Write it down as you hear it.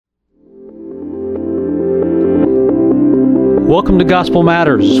Welcome to Gospel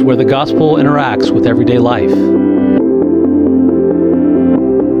Matters, where the gospel interacts with everyday life.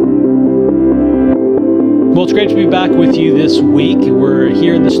 Well, it's great to be back with you this week. We're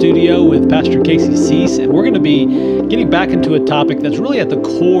here in the studio with Pastor Casey Cease, and we're going to be getting back into a topic that's really at the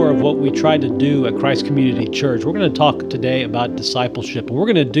core of what we try to do at Christ Community Church. We're going to talk today about discipleship, and we're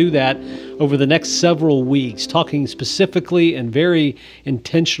going to do that over the next several weeks, talking specifically and very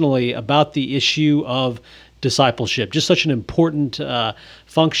intentionally about the issue of discipleship. Just such an important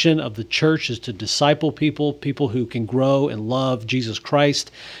function of the church is to disciple people who can grow and love Jesus Christ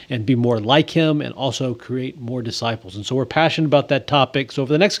and be more like him and also create more disciples. And so we're passionate about that topic. So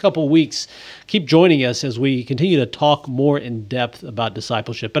over the next couple of weeks, keep joining us as we continue to talk more in depth about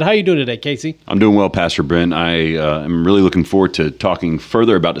discipleship. But how are you doing today, Casey? I'm doing well, Pastor Brent. I am really looking forward to talking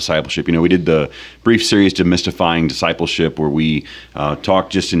further about discipleship. You know, we did the brief series Demystifying Discipleship, where we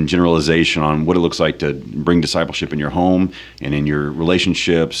talked just in generalization on what it looks like to bring discipleship in your home and in your relationships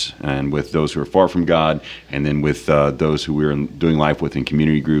and with those who are far from God, and then with those who we're doing life with in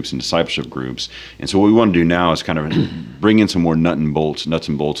community groups and discipleship groups. And so what we want to do now is kind of bring in some more nuts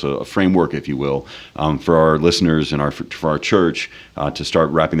and bolts, a framework, if you will, for our listeners and for our church to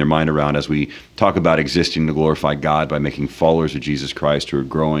start wrapping their mind around as we talk about existing to glorify God by making followers of Jesus Christ who are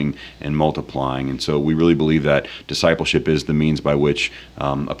growing and multiplying. And so we really believe that discipleship is the means by which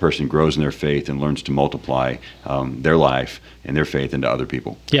a person grows in their faith and learns to multiply their life and their faith into other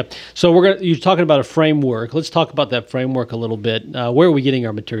people. Yep. So you're talking about a framework. Let's talk about that framework a little bit. Where are we getting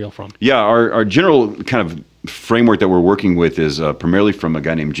our material from? Yeah, our general kind of framework that we're working with is primarily from a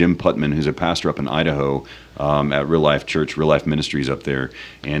guy named Jim Putman, who's a pastor up in Idaho at Real Life Church, Real Life Ministries up there.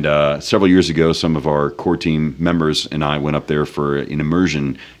 And several years ago, some of our core team members and I went up there for an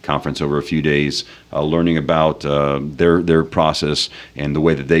immersion conference over a few days, learning about their process and the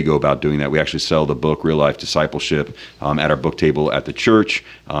way that they go about doing that. We actually sell the book Real Life Discipleship at our book table at the church,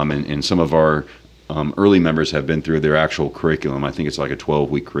 and some of our early members have been through their actual curriculum. I think it's like a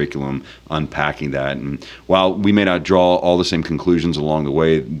 12-week curriculum unpacking that. And while we may not draw all the same conclusions along the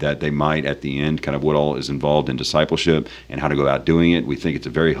way that they might at the end, kind of what all is involved in discipleship and how to go about doing it, we think it's a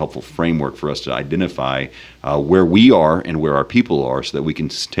very helpful framework for us to identify where we are and where our people are so that we can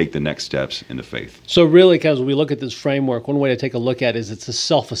take the next steps into faith. So really, as we look at this framework, one way to take a look at it is it's a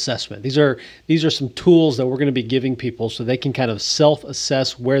self-assessment. These are some tools that we're going to be giving people so they can kind of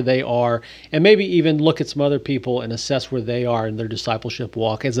self-assess where they are and maybe even look at some other people and assess where they are in their discipleship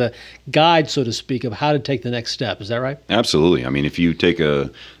walk as a guide, so to speak, of how to take the next step. Is that right? Absolutely. I mean, if you take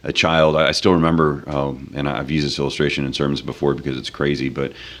a child, I still remember, and I've used this illustration in sermons before because it's crazy,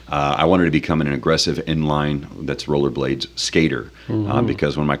 but I wanted to become an aggressive inline, that's rollerblades, skater,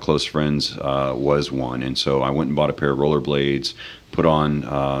 because one of my close friends was one. And so I went and bought a pair of rollerblades, put on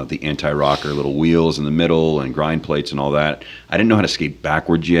the anti-rocker little wheels in the middle and grind plates and all that. I didn't know how to skate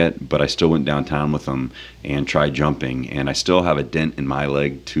backwards yet, but I still went downtown with them and tried jumping. And I still have a dent in my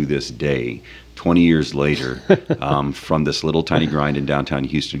leg to this day, 20 years later, from this little tiny grind in downtown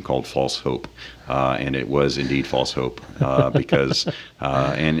Houston called False Hope. And it was indeed false hope because,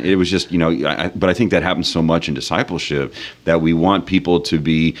 and it was just, but I think that happens so much in discipleship that we want people to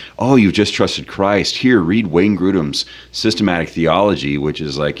be, oh, you've just trusted Christ. Here, read Wayne Grudem's Systematic Theology, which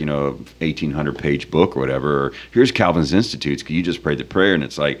is like, 1,800-page book or whatever. Or here's Calvin's Institutes. Can you just pray the prayer? And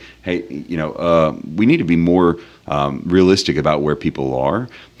it's like, hey, we need to be more realistic about where people are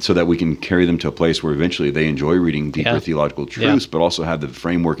so that we can carry them to a place where eventually they enjoy reading deeper theological truths, but also have the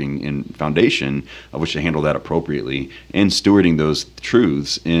framework and foundation of which to handle that appropriately and stewarding those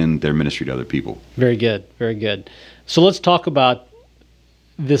truths in their ministry to other people. Very good. Very good. So let's talk about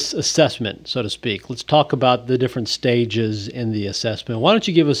this assessment, so to speak. Let's talk about the different stages in the assessment. Why don't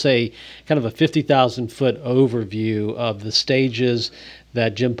you give us a kind of a 50,000-foot overview of the stages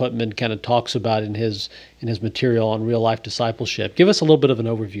that Jim Putman kind of talks about in his material on real life discipleship. Give us a little bit of an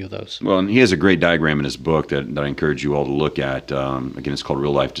overview of those. Well, and he has a great diagram in his book that I encourage you all to look at. Again, it's called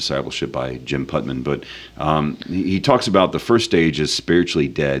Real Life Discipleship by Jim Putman. But he talks about the first stage is spiritually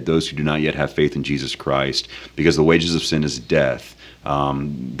dead, those who do not yet have faith in Jesus Christ, because the wages of sin is death.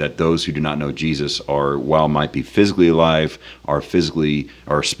 That those who do not know Jesus are, while might be physically alive, are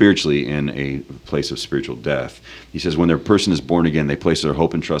spiritually in a place of spiritual death. He says when their person is born again, they place their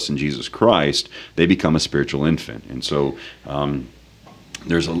hope and trust in Jesus Christ, they become a spiritual infant. And so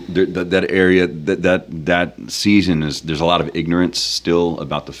that area, that season is, there's a lot of ignorance still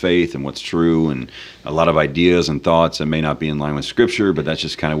about the faith and what's true, and a lot of ideas and thoughts that may not be in line with Scripture, but that's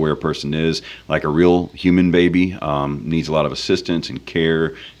just kind of where a person is. Like a real human baby needs a lot of assistance and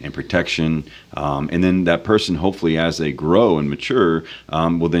care and protection, and then that person, hopefully, as they grow and mature,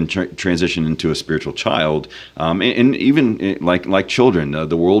 will then transition into a spiritual child. And even like children,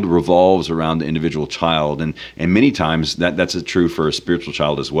 the world revolves around the individual child, and many times that's true for a spiritual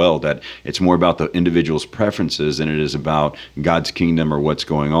child as well, that it's more about the individual's preferences than it is about God's kingdom or what's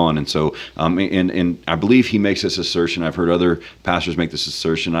going on. And so, and I believe he makes this assertion. I've heard other pastors make this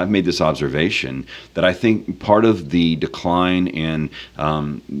assertion. I've made this observation that I think part of the decline and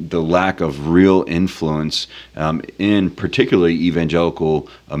the lack of real influence in particularly evangelical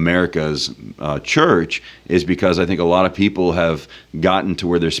America's church is because I think a lot of people have gotten to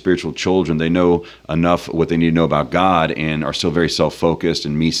where they're spiritual children. They know enough what they need to know about God and are still very self-focused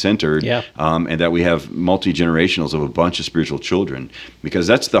and me-centered, and that we have multi-generationals of a bunch of spiritual children, because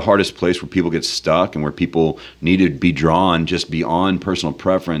that's the hardest place where people get stuck and where people need to be drawn just beyond personal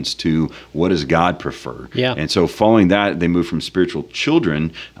preference to what does God prefer. And so following that, they move from spiritual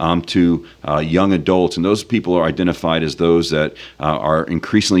children to young adults, and those people are identified as those that are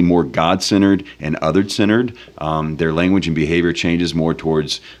increasingly more God-centered and other-centered. Their language and behavior changes more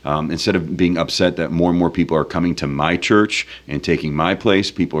towards, instead of being upset that more and more people are coming to my church and taking my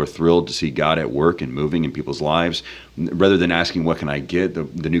place, people are thrilled to see God at work and moving in people's lives. Rather than asking, what can I get?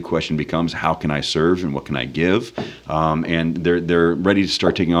 The new question becomes, how can I serve and what can I give? And they're ready to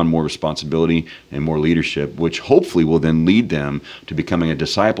start taking on more responsibility and more leadership, which hopefully will then lead them to becoming a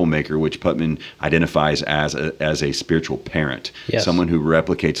disciple maker, which Putman identifies as a spiritual parent, someone who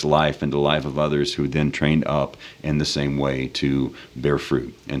replicates life into the life of others, who then trained up in the same way to bear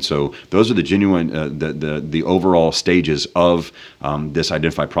fruit. And so those are the genuine, the overall stages of this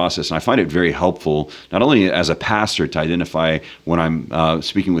identify process. And I find it very helpful, not only as a pastor to identify when I'm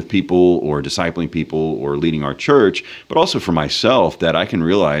speaking with people or discipling people or leading our church, but also for myself, that I can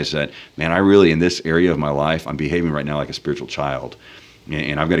realize that, man, I really, in this area of my life, I'm behaving right now like a spiritual child.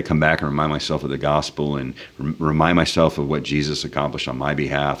 And I've got to come back and remind myself of the gospel and remind myself of what Jesus accomplished on my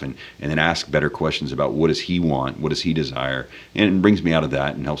behalf, and then ask better questions about what does he want, what does he desire, and it brings me out of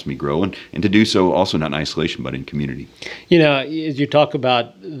that and helps me grow, and to do so also not in isolation but in community. You know, as you talk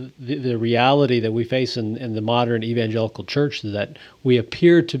about the reality that we face in the modern evangelical church, that we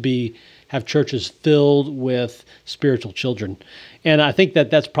appear to have churches filled with spiritual children. And I think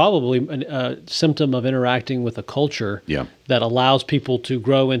that's probably a symptom of interacting with a culture that allows people to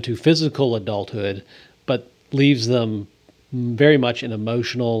grow into physical adulthood, but leaves them very much in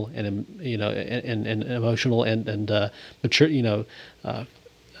emotional and emotional and mature,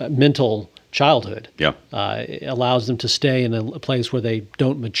 mental childhood. It allows them to stay in a place where they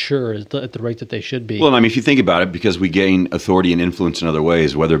don't mature at the rate that they should be. Well, I mean, if you think about it, because we gain authority and influence in other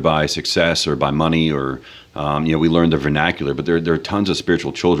ways, whether by success or by money or we learn the vernacular, but there are tons of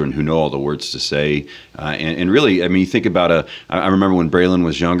spiritual children who know all the words to say. And really, I mean, you think about I remember when Braylon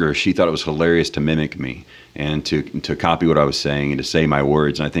was younger, she thought it was hilarious to mimic me and to copy what I was saying and to say my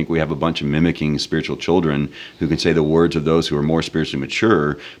words. And I think we have a bunch of mimicking spiritual children who can say the words of those who are more spiritually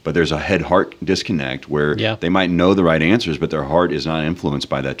mature, but there's a head-heart disconnect where they might know the right answers, but their heart is not influenced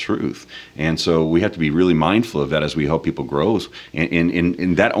by that truth. And so we have to be really mindful of that as we help people grow.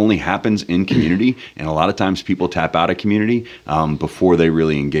 And that only happens in community. And a lot of times people tap out of community before they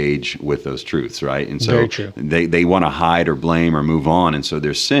really engage with those truths, right? And so they want to hide or blame or move on. And so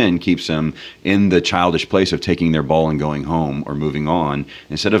their sin keeps them in the childish place of taking their ball and going home or moving on,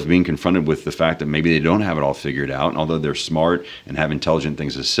 instead of being confronted with the fact that maybe they don't have it all figured out. And although they're smart and have intelligent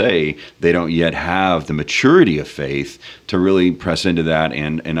things to say, they don't yet have the maturity of faith to really press into that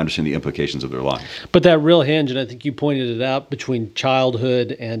and understand the implications of their life. But that real hinge, and I think you pointed it out, between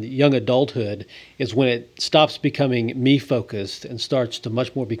childhood and young adulthood is when it stops becoming me-focused and starts to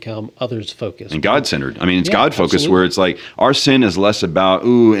much more become others-focused. And God-centered. I mean, it's God-focused, where it's like our sin is less about,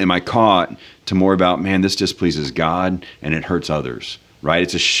 ooh, am I caught, to more about, man, this displeases God and it hurts others, right?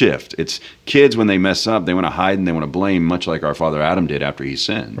 It's a shift. It's kids, when they mess up, they want to hide and they want to blame, much like our father Adam did after he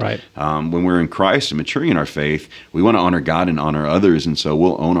sinned. Right. When we're in Christ and maturing in our faith, we want to honor God and honor others, and so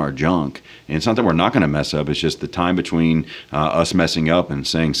we'll own our junk. And it's not that we're not going to mess up, it's just the time between us messing up and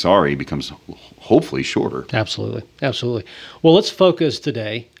saying sorry becomes hopefully shorter. Absolutely. Absolutely. Well, let's focus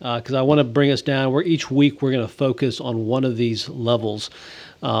today, because I want to bring us down where each week we're going to focus on one of these levels.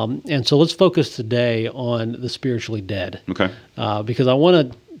 And so let's focus today on the spiritually dead. Okay. Because I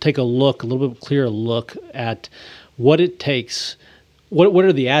want to take a little bit clearer look at what it takes. What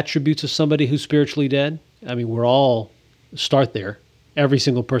are the attributes of somebody who's spiritually dead? I mean, we're all start there. every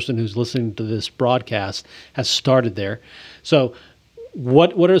single person who's listening to this broadcast has started there. So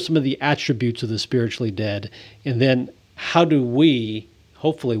what are some of the attributes of the spiritually dead? And then how do we,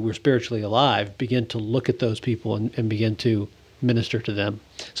 hopefully we're spiritually alive, begin to look at those people and begin to minister to them?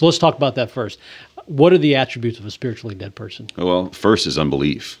 So let's talk about that first. What are the attributes of a spiritually dead person? Well, first is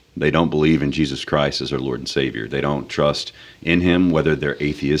unbelief. They don't believe in Jesus Christ as their Lord and Savior. They don't trust in him, whether they're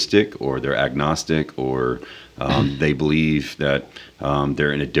atheistic or they're agnostic, or they believe that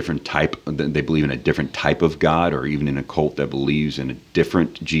they're in a different type. They believe in a different type of God, or even in a cult that believes in a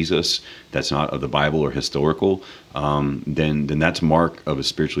different Jesus that's not of the Bible or historical. Then that's mark of a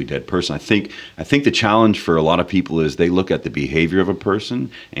spiritually dead person. I think the challenge for a lot of people is they look at the behavior of a person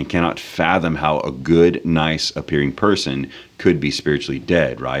and cannot fathom how a good, nice appearing person could be spiritually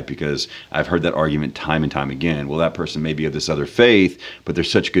dead, right? Because I've heard that argument time and time again. Well, that person may be of this other faith, but they're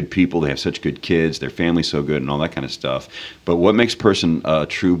such good people, they have such good kids, their family's so good, and all that kind of stuff. But what makes a person a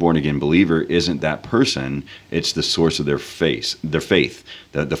true born-again believer isn't that person, it's the source of their faith, the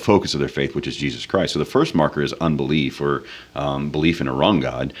focus of their faith, which is Jesus Christ. So the first marker is unbelief, or belief in a wrong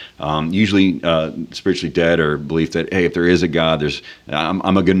God. Usually spiritually dead, or belief that, hey, if there is a God,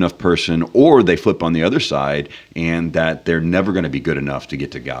 I'm a good enough person, or they flip on the other side, and that they're never going to be good enough to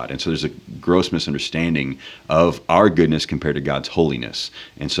get to God. And so there's a gross misunderstanding of our goodness compared to God's holiness.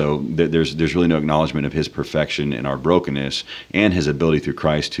 And so there's really no acknowledgement of his perfection and our brokenness and his ability through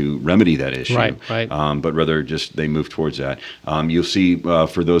Christ to remedy that issue. Right. But rather just they move towards that. You'll see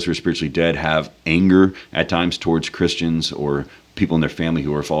for those who are spiritually dead have anger at times towards Christians or people in their family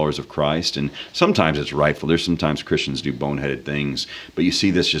who are followers of Christ. And sometimes it's rightful. There's sometimes Christians do boneheaded things, but you see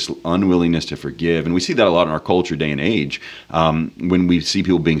this just unwillingness to forgive. And we see that a lot in our culture day and age, when we see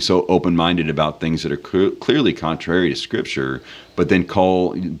people being so open-minded about things that are clearly contrary to Scripture, but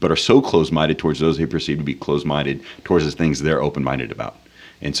are so closed-minded towards those they perceive to be closed-minded towards the things they're open-minded about.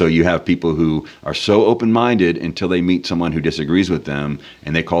 And so you have people who are so open-minded until they meet someone who disagrees with them,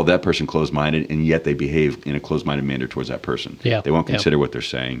 and they call that person closed-minded, and yet they behave in a closed-minded manner towards that person. Yeah. They won't consider what they're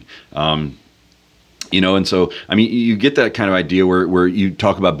saying. And so, I mean, you get that kind of idea where you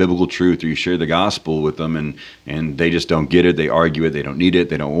talk about biblical truth, or you share the gospel with them, and they just don't get it. They argue it. They don't need it.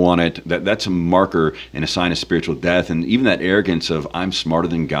 They don't want it. That's a marker and a sign of spiritual death. And even that arrogance of, I'm smarter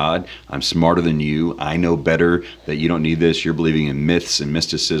than God. I'm smarter than you. I know better, that you don't need this. You're believing in myths and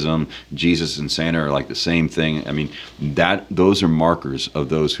mysticism. Jesus and Santa are like the same thing. I mean, those are markers of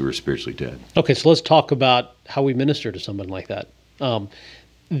those who are spiritually dead. Okay, so let's talk about how we minister to someone like that.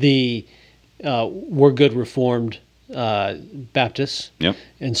 We're good Reformed Baptists. Yep.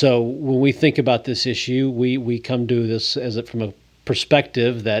 And so when we think about this issue, we come to this from a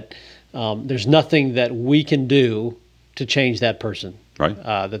perspective that there's nothing that we can do to change that person. Right.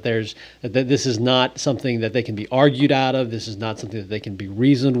 That this is not something that they can be argued out of. This is not something that they can be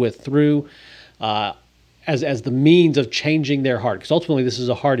reasoned with through as the means of changing their heart. Because ultimately this is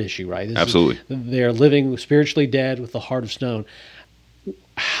a heart issue, right? Absolutely. They're living spiritually dead with the heart of stone.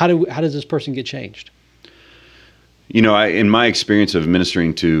 How does this person get changed? In my experience of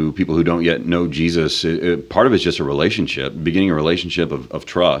ministering to people who don't yet know Jesus, part of it's just a relationship, beginning a relationship of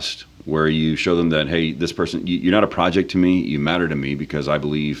trust, where you show them that, hey, this person, you're not a project to me. You matter to me because I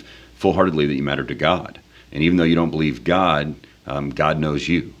believe full-heartedly that you matter to God. And even though you don't believe God, God knows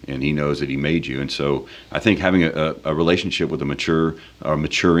you, and he knows that he made you. And so I think having a relationship with a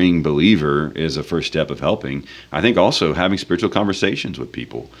maturing believer is a first step of helping. I think also having spiritual conversations with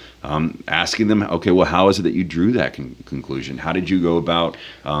people, asking them, okay, well, how is it that you drew that conclusion? How did you go about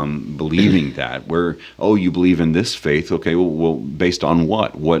believing that? You believe in this faith. Okay, well, based on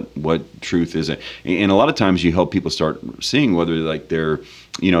what? What truth is it? And a lot of times you help people start seeing whether they're,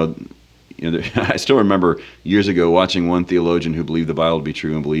 I still remember years ago watching one theologian who believed the Bible to be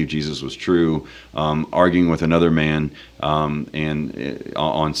true and believed Jesus was true, arguing with another man on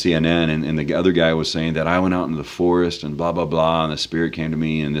CNN, and the other guy was saying that I went out into the forest and blah, blah, blah, and the Spirit came to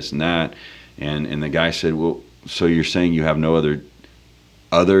me and this and that. And the guy said, well, so you're saying you have no other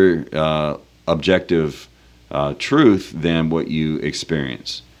objective truth than what you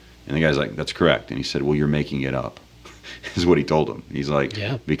experience? And the guy's like, that's correct. And he said, well, you're making it up. Is what he told him. He's like,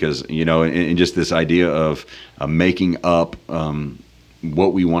 yeah. Because, and just this idea of making up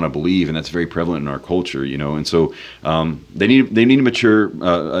what we want to believe, and that's very prevalent in our culture, And so they need to mature.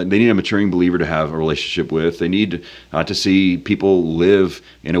 They need a maturing believer to have a relationship with. They need to see people live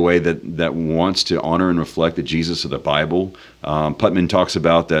in a way that wants to honor and reflect the Jesus of the Bible. Putman talks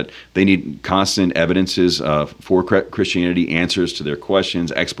about that they need constant evidences for Christianity, answers to their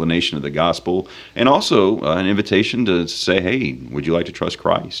questions, explanation of the gospel, and also an invitation to say, "Hey, would you like to trust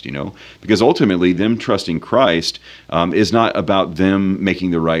Christ?" Because ultimately, them trusting Christ is not about them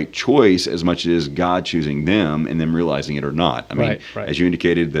making the right choice as much as God choosing them and them realizing it or not. I mean, right. As you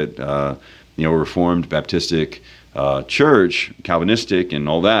indicated that Reformed, Baptistic, church, Calvinistic, and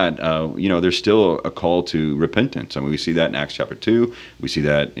all that, there's still a call to repentance. I mean, we see that in Acts chapter 2. We see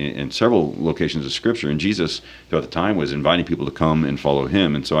that in several locations of Scripture. And Jesus, throughout the time, was inviting people to come and follow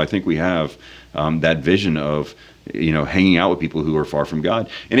him. And so I think we have that vision of hanging out with people who are far from God.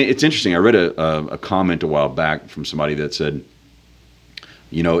 And it's interesting. I read a comment a while back from somebody that said,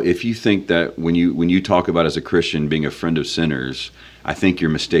 if you think that when you talk about as a Christian being a friend of sinners, I think you're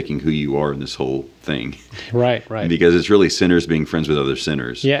mistaking who you are in this whole thing. Right. Because it's really sinners being friends with other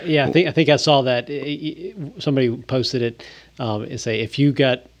sinners. Yeah. I think I saw that. Somebody posted it. It say, if you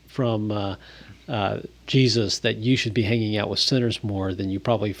got from Jesus that you should be hanging out with sinners more, then you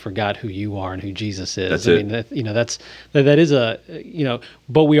probably forgot who you are and who Jesus is. That's that is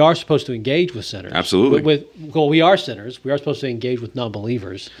but we are supposed to engage with sinners. Absolutely. We are sinners. We are supposed to engage with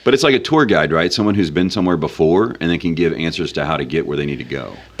non-believers. But it's like a tour guide, right? Someone who's been somewhere before and then can give answers to how to get where they need to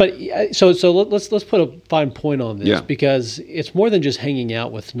go. But so let's put a fine point on this, because it's more than just hanging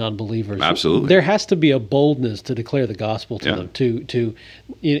out with non-believers. Absolutely. There has to be a boldness to declare the gospel to them,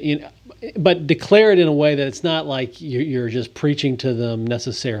 but declare it in a way that it's not like you're just preaching to them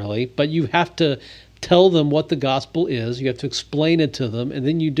necessarily, but you have to tell them what the gospel is. You have to explain it to them, and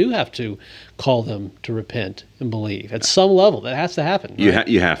then you do have to call them to repent and believe at some level. That has to happen. Right?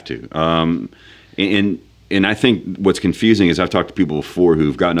 You have to. And I think what's confusing is I've talked to people before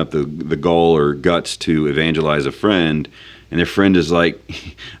who've gotten up the gall or guts to evangelize a friend, and their friend is like,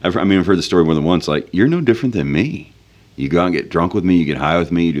 I've heard the story more than once, like, you're no different than me. You go out and get drunk with me, you get high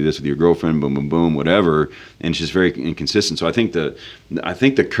with me, you do this with your girlfriend, boom, boom, boom, whatever, and it's just very inconsistent. So I think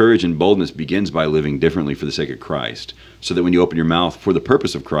the courage and boldness begins by living differently for the sake of Christ, so that when you open your mouth for the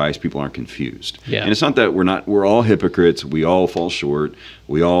purpose of Christ, people aren't confused. Yeah. And it's not that we're all hypocrites, we all fall short,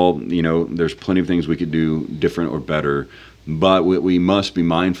 we all, there's plenty of things we could do different or better. But what we must be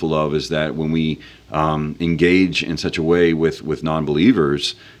mindful of is that when we engage in such a way with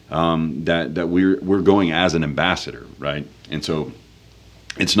non-believers, that we're going as an ambassador, right? And so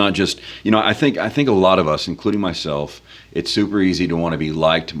it's not just, I think a lot of us, including myself, it's super easy to want to be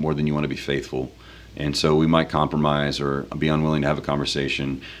liked more than you want to be faithful. And so we might compromise or be unwilling to have a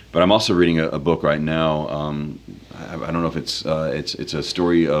conversation. But I'm also reading a book right now. I don't know if it's a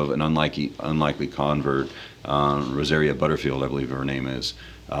story of an unlikely convert, Rosaria Butterfield, I believe her name is,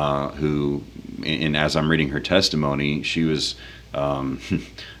 who, and as I'm reading her testimony, she was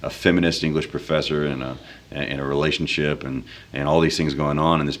a feminist English professor and a relationship and all these things going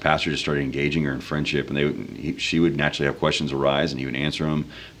on, and this pastor just started engaging her in friendship, and she would naturally have questions arise and he would answer them,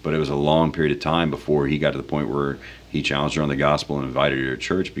 but it was a long period of time before he got to the point where he challenged her on the gospel and invited her to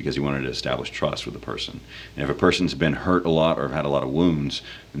church because he wanted to establish trust with the person. And if a person's been hurt a lot or had a lot of wounds,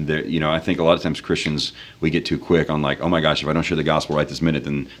 I think a lot of times Christians, we get too quick on like, oh my gosh, if I don't share the gospel right this minute,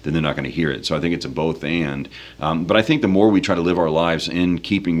 then they're not going to hear it. So I think it's a both and. But I think the more we try to live our lives in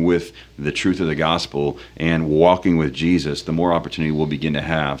keeping with the truth of the gospel and walking with Jesus, the more opportunity we'll begin to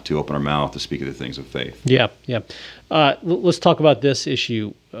have to open our mouth to speak of the things of faith. Yeah. Let's talk about this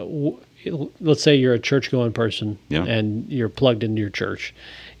issue. Let's say you're a church-going person and you're plugged into your church,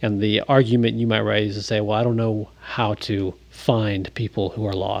 and the argument you might raise is say, well, I don't know how to find people who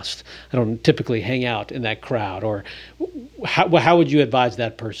are lost. I don't typically hang out in that crowd. Or how would you advise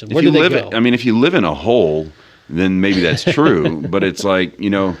that person? Where do they go? If you live in a hole, then maybe that's true. But it's like,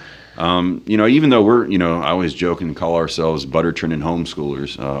 even though we're, I always joke and call ourselves butter-churning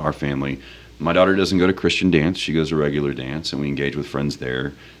homeschoolers, our family. My daughter doesn't go to Christian dance. She goes to regular dance, and we engage with friends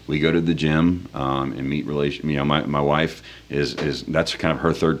there. We go to the gym and meet my wife is that's kind of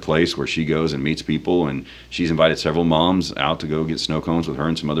her third place where she goes and meets people, and she's invited several moms out to go get snow cones with her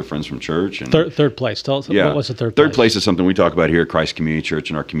and some other friends from church. And third place. Tell us what's the third place? Third place is something we talk about here at Christ Community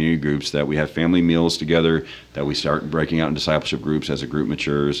Church in our community groups, that we have family meals together, that we start breaking out in discipleship groups as a group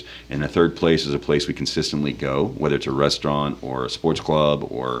matures. And the third place is a place we consistently go, whether it's a restaurant or a sports club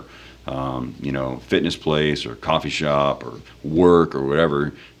or fitness place or coffee shop or work or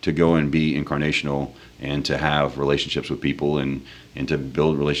whatever, to go and be incarnational and to have relationships with people and to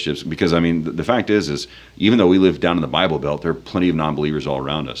build relationships. Because, I mean, the fact is even though we live down in the Bible Belt, there are plenty of non-believers all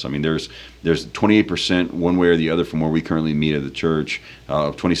around us. I mean, there's 28% one way or the other from where we currently meet at the church,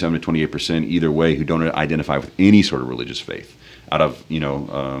 27 to 28% either way, who don't identify with any sort of religious faith out of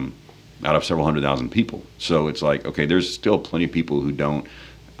several 100,000 people. So it's like, okay, there's still plenty of people who don't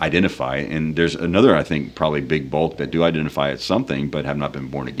identify, and there's another, I think, probably big bulk that do identify as something but have not been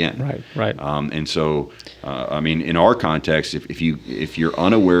born again. Right. And so, I mean, in our context, if you're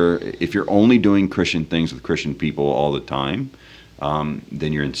unaware, if you're only doing Christian things with Christian people all the time,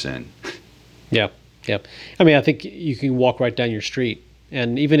 then you're in sin. Yeah. I mean, I think you can walk right down your street,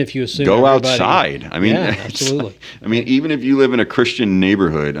 and even if you assume go outside. I mean, yeah, absolutely. I mean, even if you live in a Christian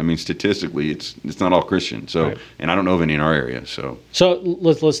neighborhood, I mean, statistically, it's not all Christian. So, right. And I don't know of any in our area. So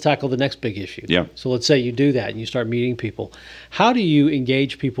let's tackle the next big issue. Yeah. So let's say you do that and you start meeting people. How do you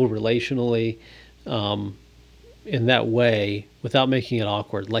engage people relationally in that way without making it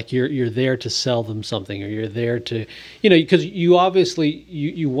awkward? Like you're there to sell them something, or you're there to, because you obviously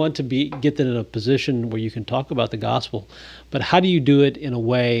you want to get them in a position where you can talk about the gospel, but how do you do it in a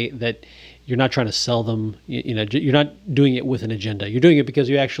way that you're not trying to sell them? You're not doing it with an agenda. You're doing it because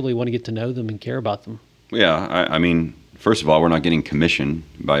you actually want to get to know them and care about them. Yeah, I mean, first of all, we're not getting commission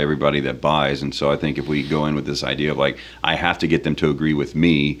by everybody that buys. And so I think if we go in with this idea of like, I have to get them to agree with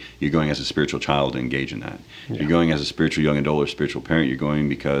me, you're going as a spiritual child to engage in that. Yeah. You're going as a spiritual young adult or spiritual parent. You're going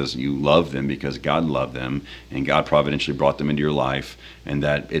because you love them, because God loved them, and God providentially brought them into your life, and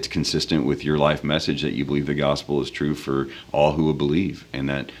that it's consistent with your life message that you believe the gospel is true for all who will believe, and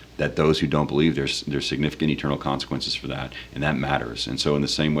that those who don't believe, there's significant eternal consequences for that, and that matters. And so in the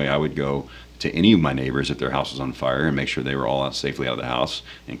same way, I would go to any of my neighbors if their house was on fire and make sure they were all out safely out of the house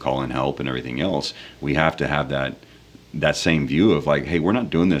and call in help and everything else. We have to have that same view of like, hey, we're not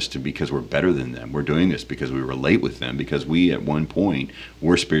doing this because we're better than them. We're doing this because we relate with them, because we at one point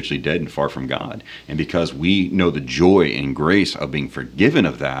were spiritually dead and far from God. And because we know the joy and grace of being forgiven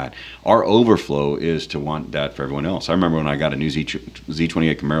of that, our overflow is to want that for everyone else. I remember when I got a new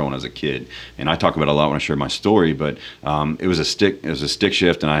Z28 Camaro when I was a kid, and I talk about it a lot when I share my story, but it was a stick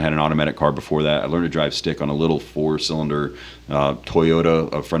shift, and I had an automatic car before that. I learned to drive stick on a little 4-cylinder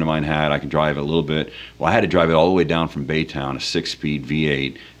Toyota a friend of mine had. I could drive it a little bit. Well, I had to drive it all the way down from Baytown, a 6-speed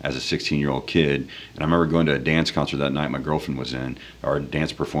V8, as a 16-year-old kid. And I remember going to a dance concert that night my girlfriend was in, or a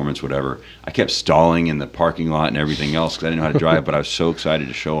dance performance, whatever. I kept stalling in the parking lot and everything else because I didn't know how to drive, but I was so excited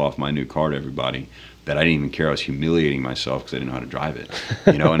to show off my new car to everybody that I didn't even care. I was humiliating myself because I didn't know how to drive it,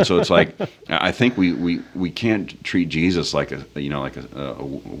 And so it's like, I think we can't treat Jesus like a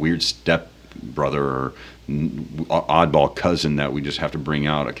weird step brother or oddball cousin that we just have to bring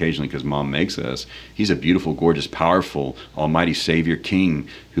out occasionally because mom makes us. He's a beautiful, gorgeous, powerful, almighty Savior King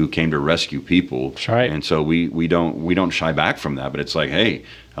who came to rescue people. That's right. And so we don't shy back from that. But it's like, hey,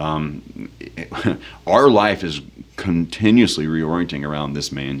 our life is continuously reorienting around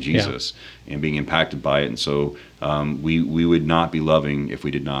this man Jesus and being impacted by it. And so we would not be loving if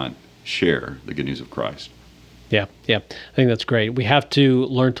we did not share the good news of Christ. Yeah. I think that's great. We have to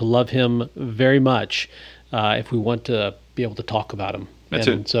learn to love him very much if we want to be able to talk about him. That's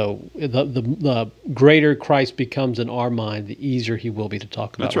and it. So the greater Christ becomes in our mind, the easier he will be to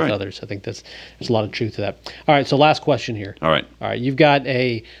talk about with others. I think there's a lot of truth to that. All right, so last question here. All right. You've got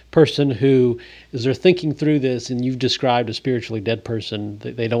a person who, as they're thinking through this, and you've described a spiritually dead person,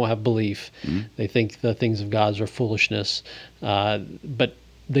 they don't have belief. Mm-hmm. They think the things of God are foolishness, but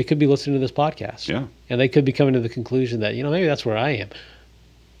they could be listening to this podcast. Yeah. And they could be coming to the conclusion that, maybe that's where I am.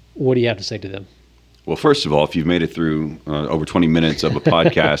 What do you have to say to them? Well, first of all, if you've made it through over 20 minutes of a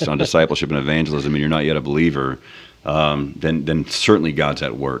podcast on discipleship and evangelism and you're not yet a believer, then certainly God's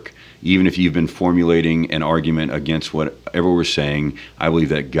at work. Even if you've been formulating an argument against whatever we're saying, I believe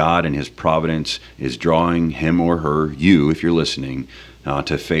that God in his providence is drawing him or her, you, if you're listening,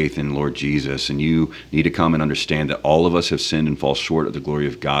 to faith in Lord Jesus. And you need to come and understand that all of us have sinned and fall short of the glory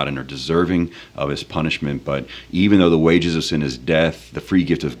of God and are deserving of his punishment. But even though the wages of sin is death, the free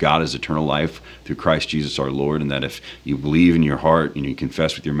gift of God is eternal life through Christ Jesus our Lord. And that if you believe in your heart and you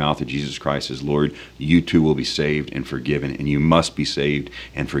confess with your mouth that Jesus Christ is Lord, you too will be saved and forgiven. And you must be saved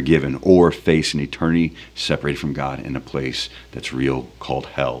and forgiven or face an eternity separated from God in a place that's real called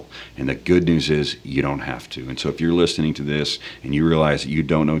hell. And the good news is you don't have to. And so if you're listening to this and you realize realize that you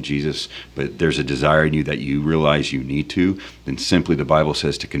don't know Jesus, but there's a desire in you that you realize you need to, then simply the Bible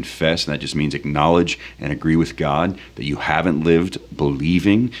says to confess, and that just means acknowledge and agree with God that you haven't lived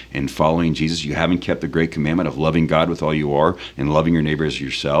believing and following Jesus. You haven't kept the great commandment of loving God with all you are and loving your neighbor as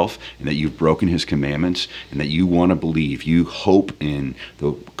yourself, and that you've broken his commandments, and that you want to believe, you hope in the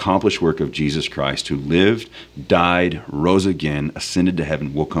accomplished work of Jesus Christ, who lived, died, rose again, ascended to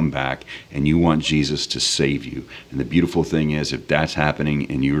heaven, will come back, and you want Jesus to save you. And the beautiful thing is, if that's happening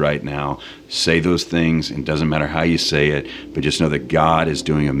in you right now, say those things, and it doesn't matter how you say it, but just know that God is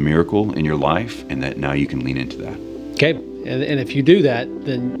doing a miracle in your life, and that now you can lean into that. Okay. And if you do that,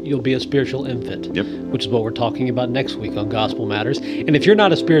 then you'll be a spiritual infant, which is what we're talking about next week on Gospel Matters. And if you're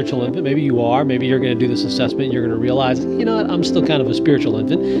not a spiritual infant, maybe you are, maybe you're going to do this assessment and you're going to realize, you know what, I'm still kind of a spiritual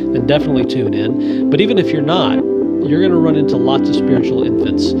infant, then definitely tune in. But even if you're not, you're going to run into lots of spiritual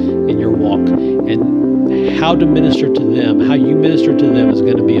infants in your walk. And how to minister to them, how you minister to them is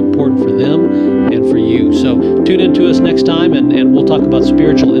going to be important for them and for you. So tune in to us next time, and we'll talk about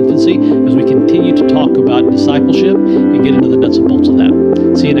spiritual infancy as we continue to talk about discipleship and get into the nuts and bolts of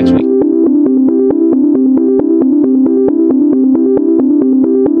that. See you next week.